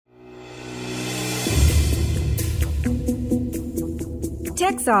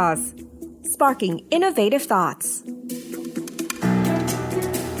TechSauce, sparking innovative thoughts.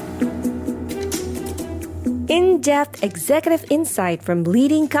 In-depth executive insight from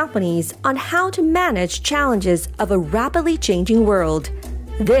leading companies on how to manage challenges of a rapidly changing world.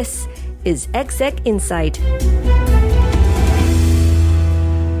 This is Exec Insight.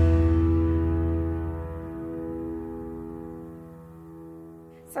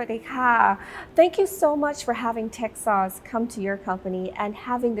 Thank you so much for having TechSauce come to your company and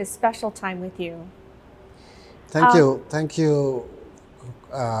having this special time with you. Thank you. Thank you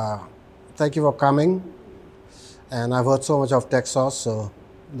for coming. And I've heard so much of TechSauce, so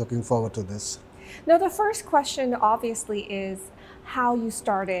looking forward to this. Now, the first question obviously is how you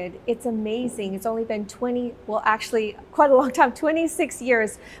started. It's amazing. It's only been quite a long time, 26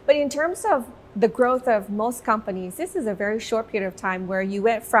 years. But in terms of the growth of most companies, this is a very short period of time where you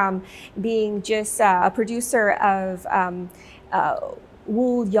went from being just a producer of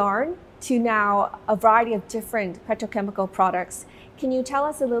wool yarn to now a variety of different petrochemical products. Can you tell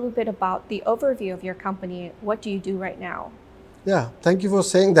us a little bit about the overview of your company? What do you do right now? Yeah, thank you for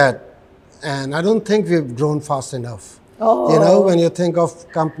saying that. And I don't think we've grown fast enough. Oh. You know, when you think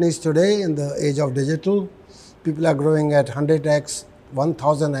of companies today in the age of digital, people are growing at 100x,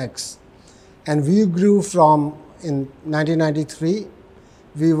 1000x. And we grew from, in 1993,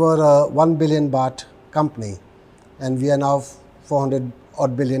 we were a 1 billion baht company. And we are now 400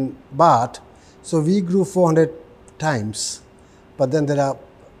 odd billion baht. So we grew 400 times. But then there are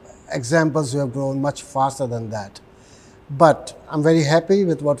examples who have grown much faster than that. But I'm very happy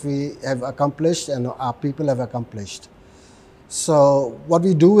with what we have accomplished and our people have accomplished. So what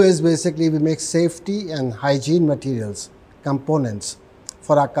we do is basically we make safety and hygiene materials, components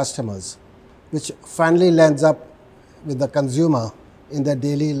for our customers, which finally lands up with the consumer in their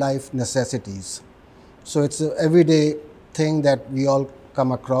daily life necessities. So it's an everyday thing that we all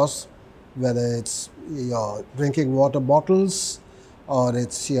come across, whether it's your drinking water bottles, or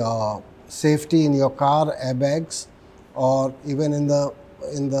it's your safety in your car, airbags, or even in the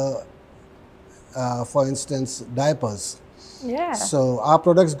for instance, diapers. Yeah. So our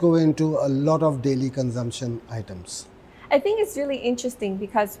products go into a lot of daily consumption items. I think it's really interesting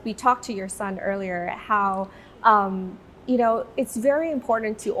because we talked to your son earlier how, it's very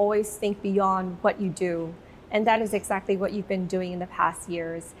important to always think beyond what you do. And that is exactly what you've been doing in the past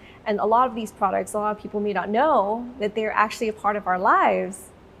years. And a lot of these products, a lot of people may not know that they're actually a part of our lives.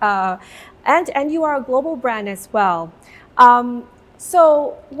 And you are a global brand as well.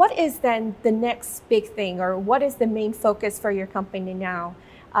 So what is then the next big thing, or what is the main focus for your company now?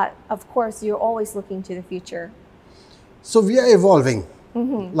 Of course, you're always looking to the future. So we are evolving.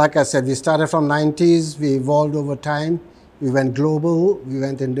 Mm-hmm. Like I said, we started from 90s, we evolved over time, we went global, we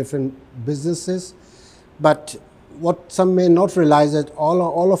went in different businesses. But what some may not realize is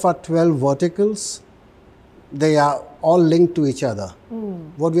all of our 12 verticals, they are all linked to each other.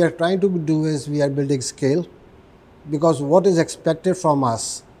 Mm. What we are trying to do is we are building scale, because what is expected from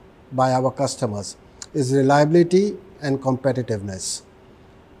us by our customers is reliability and competitiveness.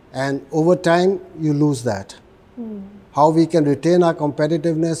 And over time, you lose that. Mm. How we can retain our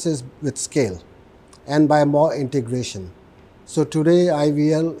competitiveness is with scale and by more integration. So today,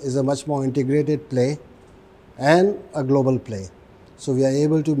 IVL is a much more integrated play and a global play. So we are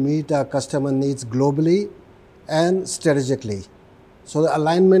able to meet our customer needs globally and strategically. So the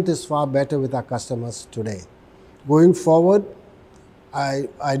alignment is far better with our customers today. Going forward,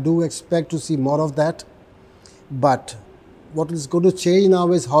 I do expect to see more of that. But what is going to change now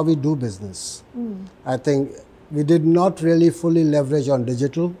is how we do business. Mm. I think we did not really fully leverage on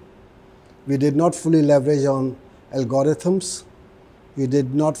digital. We did not fully leverage on algorithms. We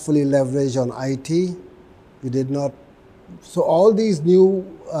did not fully leverage on IT. We did not. So all these new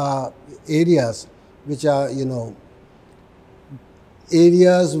areas, which are,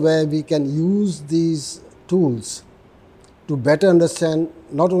 areas where we can use these tools to better understand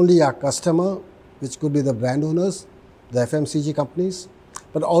not only our customer, which could be the brand owners, the FMCG companies,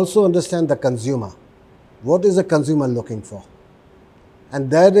 but also understand the consumer. What is the consumer looking for?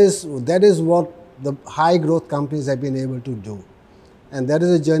 And that is what the high growth companies have been able to do. And that is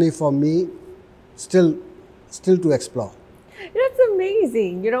a journey for me still to explore. That's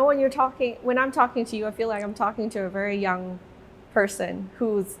amazing. When I'm talking to you, I feel like I'm talking to a very young person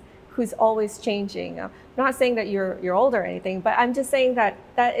who's always changing. I'm not saying that you're old or anything, but I'm just saying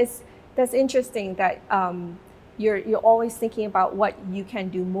that's interesting that you're always thinking about what you can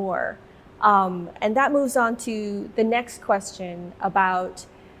do more. And that moves on to the next question about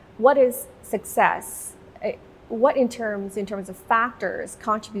what is success? What in terms of factors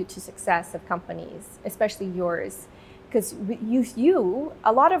contribute to success of companies, especially yours? because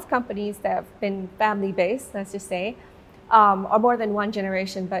a lot of companies that have been family-based, let's just say, or more than one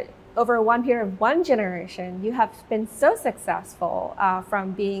generation, but over one period of one generation, you have been so successful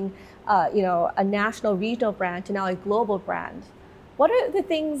from being, a national regional brand to now a global brand. What are the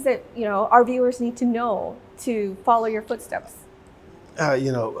things that our viewers need to know to follow your footsteps?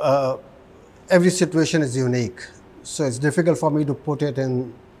 Every situation is unique, so it's difficult for me to put it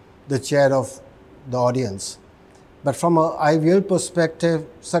in the chair of the audience. But from an IVL perspective,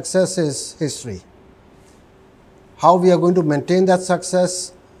 success is history. How we are going to maintain that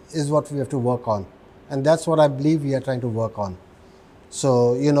success is what we have to work on. And that's what I believe we are trying to work on.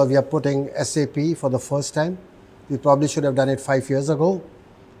 So, we are putting SAP for the first time. We probably should have done it 5 years ago.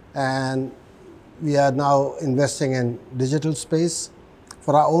 And we are now investing in digital space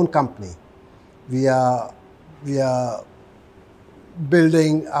for our own company. We are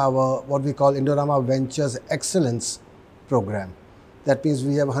building our, what we call Indorama Ventures Excellence Program. That means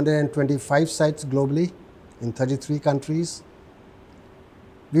we have 125 sites globally in 33 countries.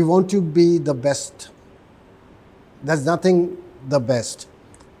 We want to be the best. There's nothing the best,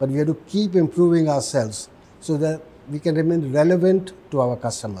 but we have to keep improving ourselves so that we can remain relevant to our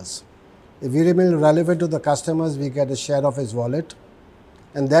customers. If we remain relevant to the customers, we get a share of his wallet,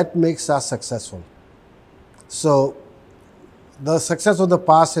 and that makes us successful. So the success of the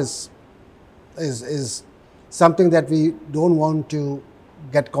past is something that we don't want to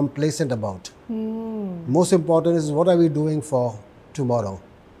get complacent about. Most important is what are we doing for tomorrow?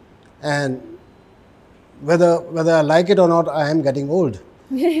 And whether I like it or not, I am getting old.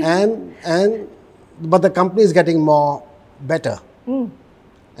 But the company is getting better.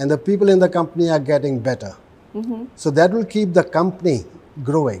 And the people in the company are getting better. So that will keep the company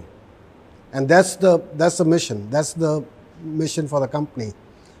growing. And that's the mission. That's the mission for the company.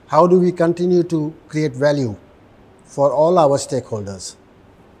 How do we continue to create value for all our stakeholders?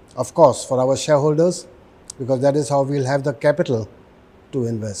 Of course, for our shareholders, because that is how we'll have the capital to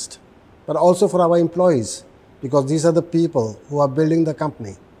invest. But also for our employees, because these are the people who are building the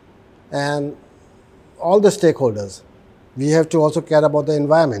company. And all the stakeholders. We have to also care about the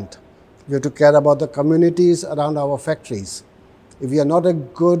environment. We have to care about the communities around our factories. If we are not a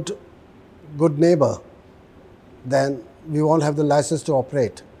good neighbor, then we won't have the license to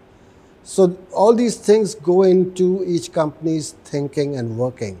operate. So all these things go into each company's thinking and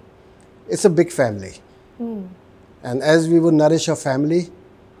working. It's a big family. And as we would nourish a family,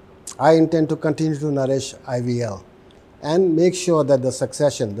 I intend to continue to nourish IVL and make sure that the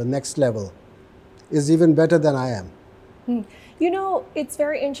succession, the next level, is even better than I am. It's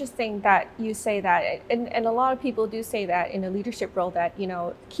very interesting that you say that, and a lot of people do say that in a leadership role that,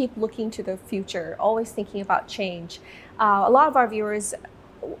 keep looking to the future, always thinking about change. A lot of our viewers,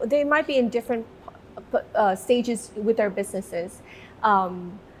 they might be in different stages with their businesses. But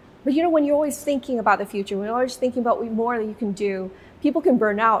when you're always thinking about the future, when you're always thinking about what more that you can do, people can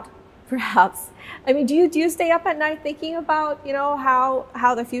burn out, perhaps. I mean, do you stay up at night thinking about,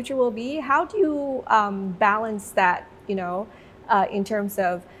 how the future will be? How do you balance that, in terms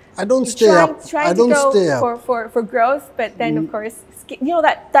of I don't stay up. Trying to go for growth, but then of course,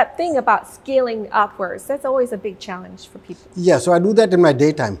 that thing about scaling upwards, that's always a big challenge for people. Yeah, so I do that in my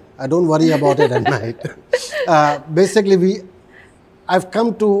daytime. I don't worry about it at night. Basically, I've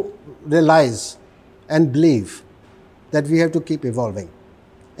come to realize and believe that we have to keep evolving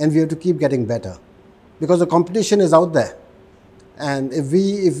and we have to keep getting better because the competition is out there. And if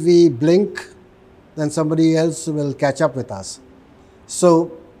we blink, then somebody else will catch up with us.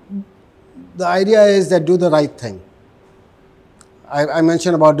 So the idea is that do the right thing. I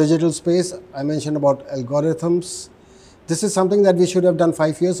mentioned about digital space. I mentioned about algorithms. This is something that we should have done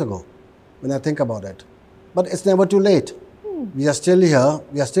 5 years ago when I think about it. But it's never too late. We are still here.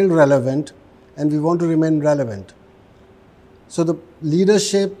 We are still relevant. And we want to remain relevant. So the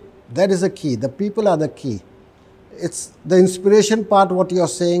leadership, that is the key. The people are the key. It's the inspiration part, what you're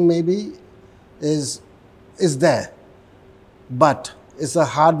saying maybe, is there. But it's the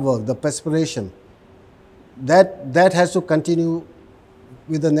hard work, the perspiration. That has to continue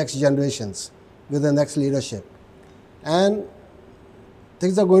with the next generations, with the next leadership. And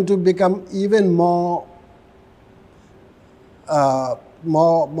things are going to become even more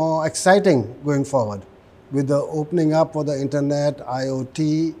exciting going forward with the opening up for the internet,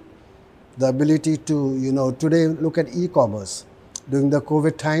 IoT, the ability to, today look at e-commerce. During the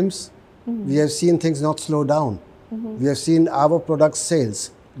COVID times, we have seen things not slow down. We have seen our product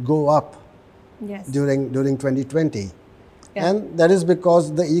sales go up during 2020. Yeah. And that is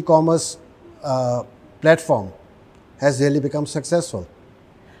because the e-commerce platform has really become successful.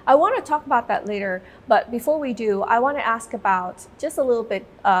 I want to talk about that later, but before we do, I want to ask about just a little bit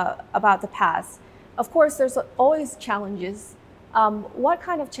about the past. Of course, there's always challenges. What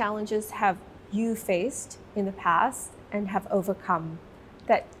kind of challenges have you faced in the past and have overcome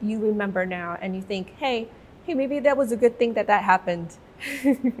that you remember now and you think, hey, maybe that was a good thing that happened?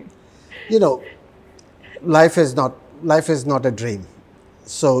 You know, life is not a dream.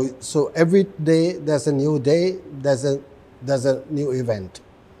 So every day there's a new day, there's a new event.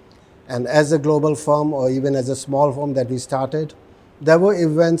 And as a global firm or even as a small firm that we started, there were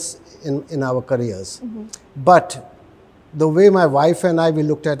events in our careers. But the way my wife and we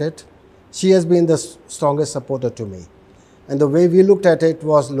looked at it, she has been the strongest supporter to me. And the way we looked at it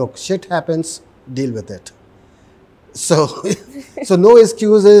was, look, shit happens, deal with it. So, so no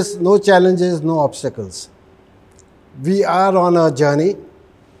excuses, no challenges, no obstacles. We are on a journey.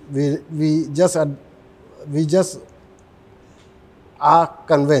 We just are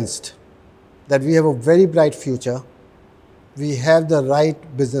convinced that we have a very bright future. We have the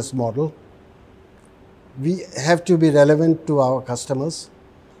right business model. We have to be relevant to our customers.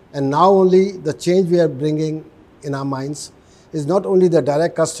 And now only the change we are bringing in our minds is not only the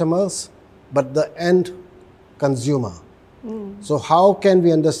direct customers, but the end consumer. So how can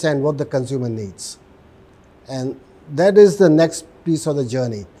we understand what the consumer needs? And that is the next piece of the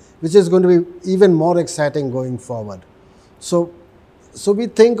journey, which is going to be even more exciting going forward. So we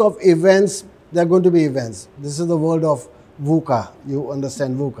think of events, there are going to be events. This is the world of VUCA, you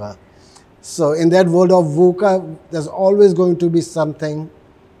understand VUCA. So in that world of VUCA, there's always going to be something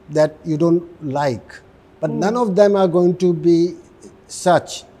that you don't like. But none of them are going to be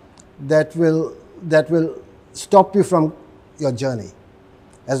such that will stop you from your journey.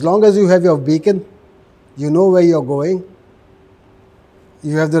 As long as you have your beacon, you know where you're going,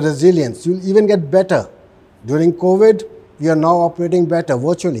 you have the resilience, you'll even get better. During COVID, we are now operating better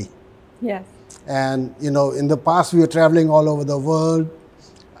virtually. Yes. And you know, in the past we were traveling all over the world.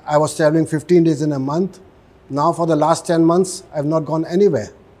 I was traveling 15 days in a month. Now for the last 10 months, I've not gone anywhere.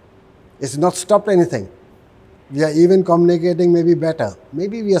 It's not stopped anything. We are even communicating maybe better.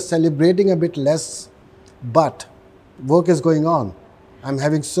 Maybe we are celebrating a bit less, but work is going on. I'm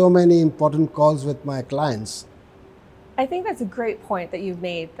having so many important calls with my clients. I think that's a great point that you've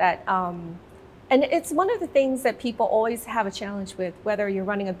made. That, and it's one of the things that people always have a challenge with, whether you're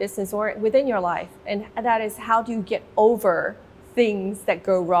running a business or within your life, and that is how do you get over things that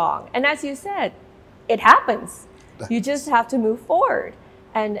go wrong? And as you said, it happens. You just have to move forward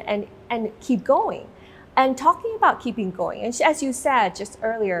and keep going. And talking about keeping going, and as you said just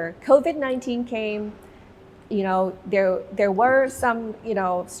earlier, COVID-19 came. You know, there were some,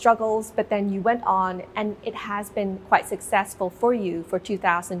 struggles, but then you went on, and it has been quite successful for you for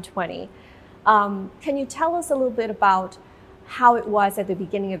 2020. Can you tell us a little bit about how it was at the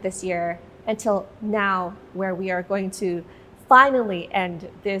beginning of this year until now, where we are going to finally end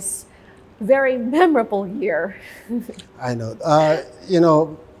this very memorable year? I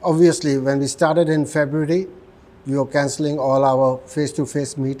know. Obviously, when we started in February, we were canceling all our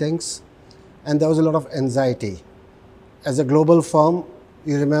face-to-face meetings. And there was a lot of anxiety. As a global firm,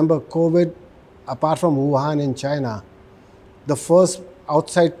 you remember COVID, apart from Wuhan in China, the first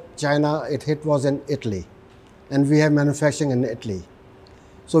outside China it hit was in Italy. And we have manufacturing in Italy.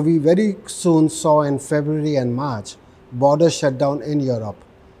 So we very soon saw in February and March, borders shut down in Europe.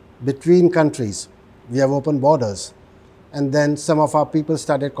 Between countries, we have open borders. And then some of our people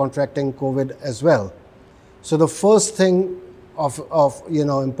started contracting COVID as well. So the first thing of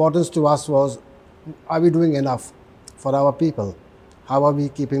importance to us was, are we doing enough for our people? How are we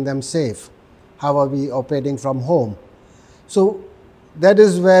keeping them safe? How are we operating from home? So that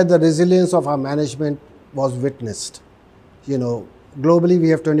is where the resilience of our management was witnessed. Globally we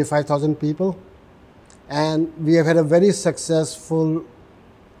have 25,000 people, and we have had a very successful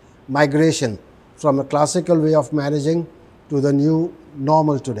migration from a classical way of managing to the new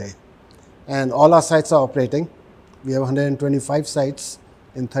normal today. And all our sites are operating. We have 125 sites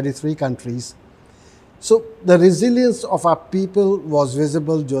in 33 countries. So the resilience of our people was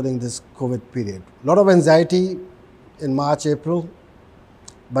visible during this COVID period. A lot of anxiety in March, April,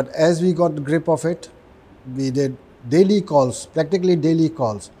 but as we got grip of it, we did daily calls, practically daily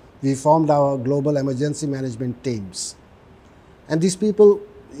calls. We formed our global emergency management teams. And these people,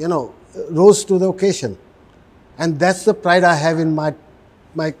 rose to the occasion. And that's the pride I have in my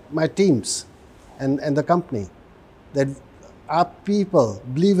teams and the company, that our people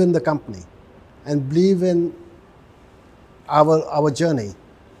believe in the company and believe in our journey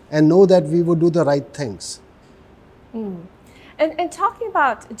and know that we will do the right things. And talking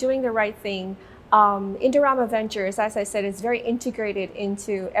about doing the right thing, Indorama Ventures, as I said, is very integrated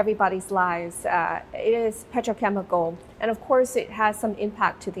into everybody's lives. It is petrochemical, and of course, it has some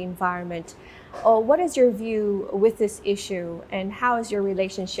impact to the environment. What is your view with this issue, and how is your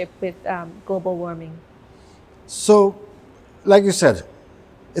relationship with global warming? So, like you said,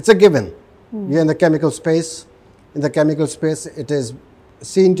 it's a given. We are in the chemical space. In the chemical space, it is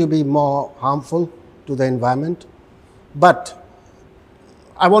seen to be more harmful to the environment. But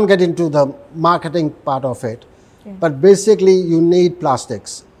I won't get into the marketing part of it. Okay. But basically, you need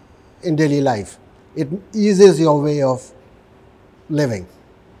plastics in daily life. It eases your way of living.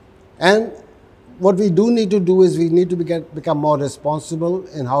 And what we do need to do is we need to become more responsible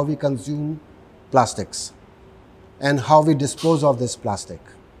in how we consume plastics and how we dispose of this plastic.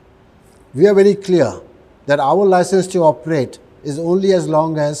 We are very clear that our license to operate is only as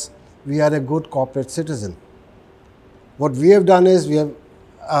long as we are a good corporate citizen. What we have done is we have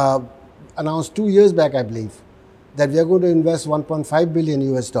announced 2 years back, I believe, that we are going to invest 1.5 billion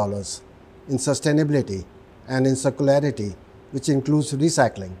US dollars in sustainability and in circularity, which includes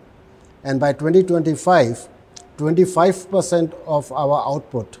recycling. And by 2025, 25% of our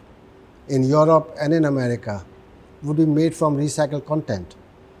output in Europe and in America would be made from recycled content,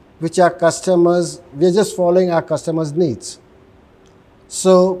 which our customers, we are just following our customers' needs.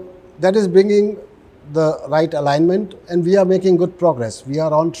 So that is bringing the right alignment, and we are making good progress. We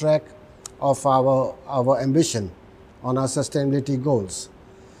are on track of our ambition on our sustainability goals.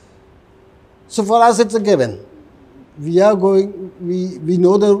 So for us, it's a given. We are going, we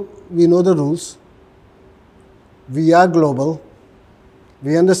know the rules. We are global.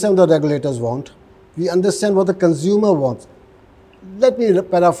 We understand what the regulators want. We understand what the consumer wants. Let me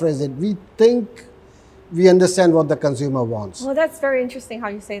paraphrase it. We think we understand what the consumer wants. Well, that's very interesting how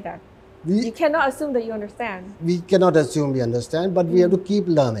you say that. You cannot assume that you understand. We cannot assume we understand, but we have to keep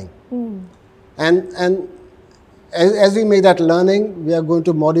learning. And as we make that learning, we are going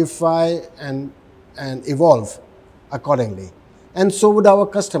to modify and evolve accordingly. And so would our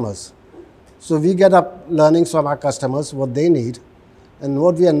customers. So we get up learnings from our customers, what they need. And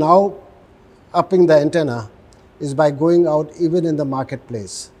what we are now upping the antenna is by going out even in the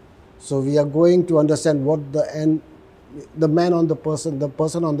marketplace. So we are going to understand what the man on the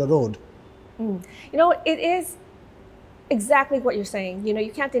person on the road. You know, it is exactly what you're saying. You know,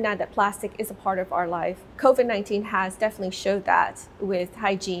 you can't deny that plastic is a part of our life. COVID-19 has definitely showed that with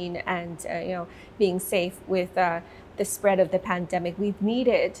hygiene and, you know, being safe with the spread of the pandemic. We've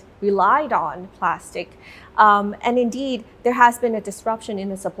relied on plastic. And indeed, there has been a disruption in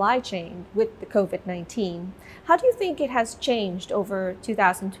the supply chain with the COVID-19. How do you think it has changed over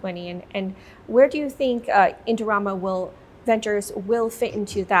 2020? And where do you think Indorama Ventures will fit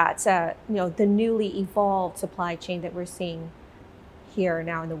into that, you know, the newly evolved supply chain that we're seeing here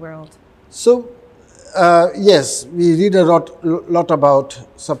now in the world? So, yes, we read a lot about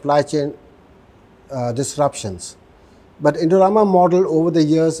supply chain disruptions. But Indorama model over the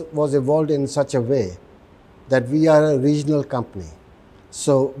years was evolved in such a way that we are a regional company.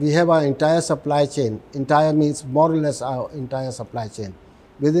 So we have our entire supply chain, entire means more or less our entire supply chain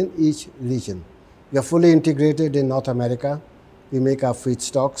within each region. We are fully integrated in North America. We make our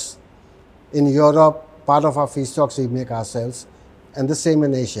feedstocks. In Europe, part of our feedstocks we make ourselves, and the same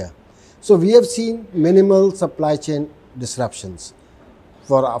in Asia. So we have seen minimal supply chain disruptions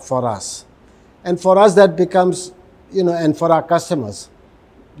for us. And for us that becomes, you know, and for our customers,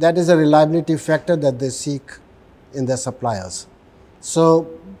 that is a reliability factor that they seek in their suppliers.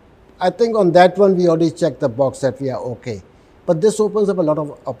 So I think on that one, we already checked the box that we are okay. But this opens up a lot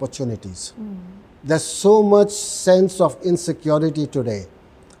of opportunities. There's so much sense of insecurity today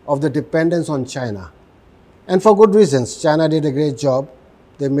of the dependence on China. And for good reasons. China did a great job.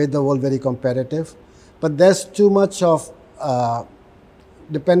 They made the world very competitive. But there's too much of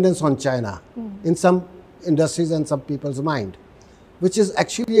dependence on China in some industries and some people's mind, which is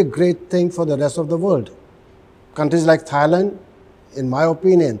actually a great thing for the rest of the world. Countries like Thailand, in my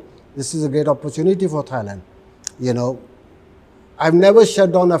opinion, this is a great opportunity for Thailand. You know, I've never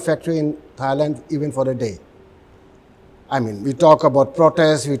shut down a factory in Thailand even for a day. I mean, we talk about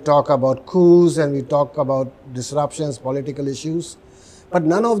protests, we talk about coups, and we talk about disruptions, political issues, but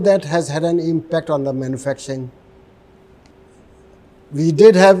none of that has had an impact on the manufacturing. We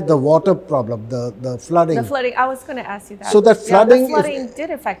did have the water problem, the flooding. The flooding, I was going to ask you that. So that flooding, the flooding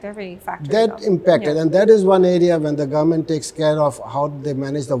did affect every factory. That impacted, and that is one area when the government takes care of how they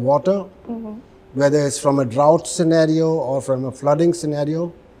manage the water, whether it's from a drought scenario or from a flooding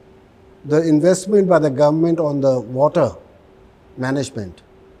scenario. The investment by the government on the water management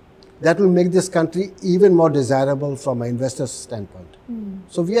that will make this country even more desirable from an investor's standpoint.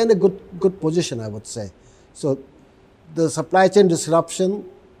 So we are in a good position, I would say. So the supply chain disruption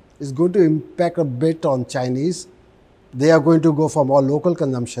is going to impact a bit on Chinese. They are going to go for more local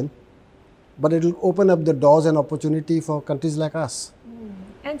consumption, but it will open up the doors and opportunity for countries like us.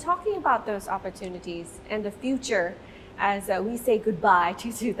 And talking about those opportunities and the future, as we say goodbye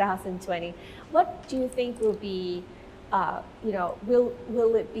to 2020, what do you think will be,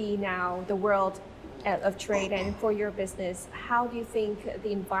 will it be now the world of trade, and for your business, how do you think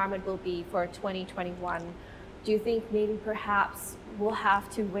the environment will be for 2021? Do you think maybe perhaps we'll have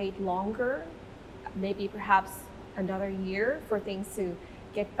to wait longer, maybe perhaps another year for things to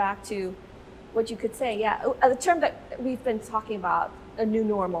get back to what you could say, the term that we've been talking about, a new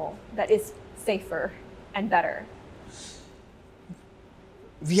normal that is safer and better?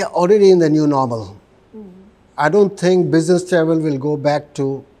 We are already in the new normal. I don't think business travel will go back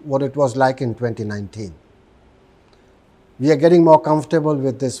to what it was like in 2019. We are getting more comfortable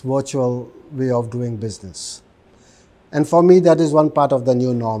with this virtual way of doing business. And for me, that is one part of the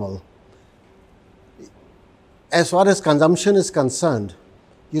new normal. As far as consumption is concerned,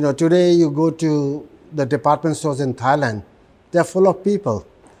 today you go to the department stores in Thailand, they're full of people.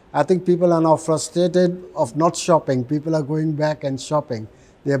 I think people are now frustrated of not shopping. People are going back and shopping.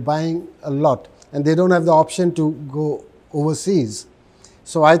 They're buying a lot, and they don't have the option to go overseas.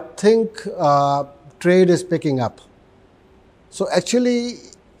 So I think trade is picking up. So actually,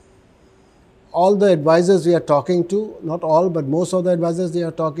 all the advisors we are talking to, not all, but most of the advisors they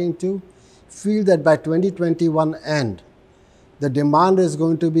are talking to, feel that by 2021 end, the demand is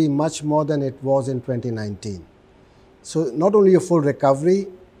going to be much more than it was in 2019. So not only a full recovery,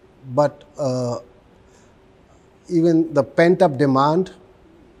 but even the pent-up demand,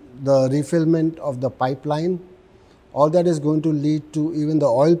 the refillment of the pipeline, all that is going to lead to even the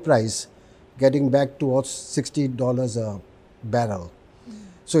oil price getting back towards $60 a barrel.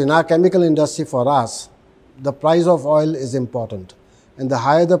 So in our chemical industry, for us, the price of oil is important. And the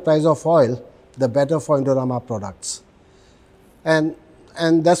higher the price of oil, the better for Indorama products. And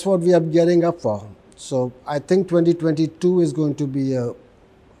that's what we are gearing up for. So I think 2022 is going to be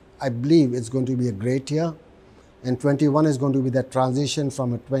I believe it's going to be a great year. And 21 is going to be that transition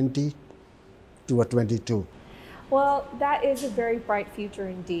from a 20 to a 22. Well, that is a very bright future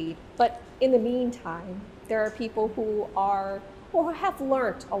indeed. But in the meantime, there are people who have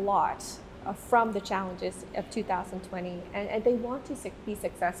learned a lot from the challenges of 2020, and they want to be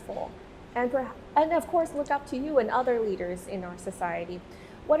successful. And of course, look up to you and other leaders in our society.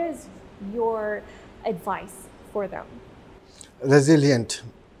 What is your advice for them? Resilient.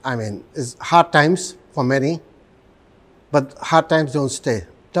 It's hard times for many, but hard times don't stay.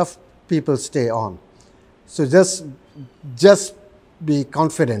 Tough people stay on. So just be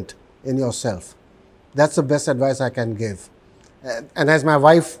confident in yourself. That's the best advice I can give. And as my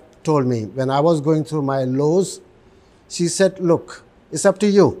wife told me, when I was going through my lows, she said, look, it's up to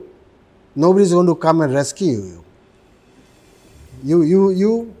you. Nobody's going to come and rescue you.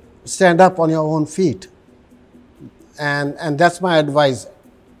 You stand up on your own feet. And that's my advice.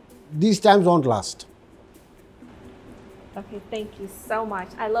 These times won't last. Okay, thank you so much.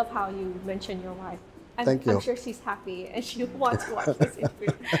 I love how you mentioned your wife. Thank you. I'm sure she's happy and she wants to watch this interview.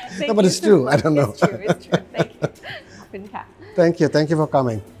 No, but it's true. I don't know. It's true. Thank you. Thank you. Thank you for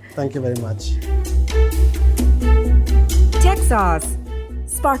coming. Thank you very much. TechSauce,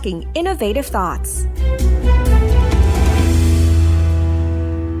 sparking innovative thoughts.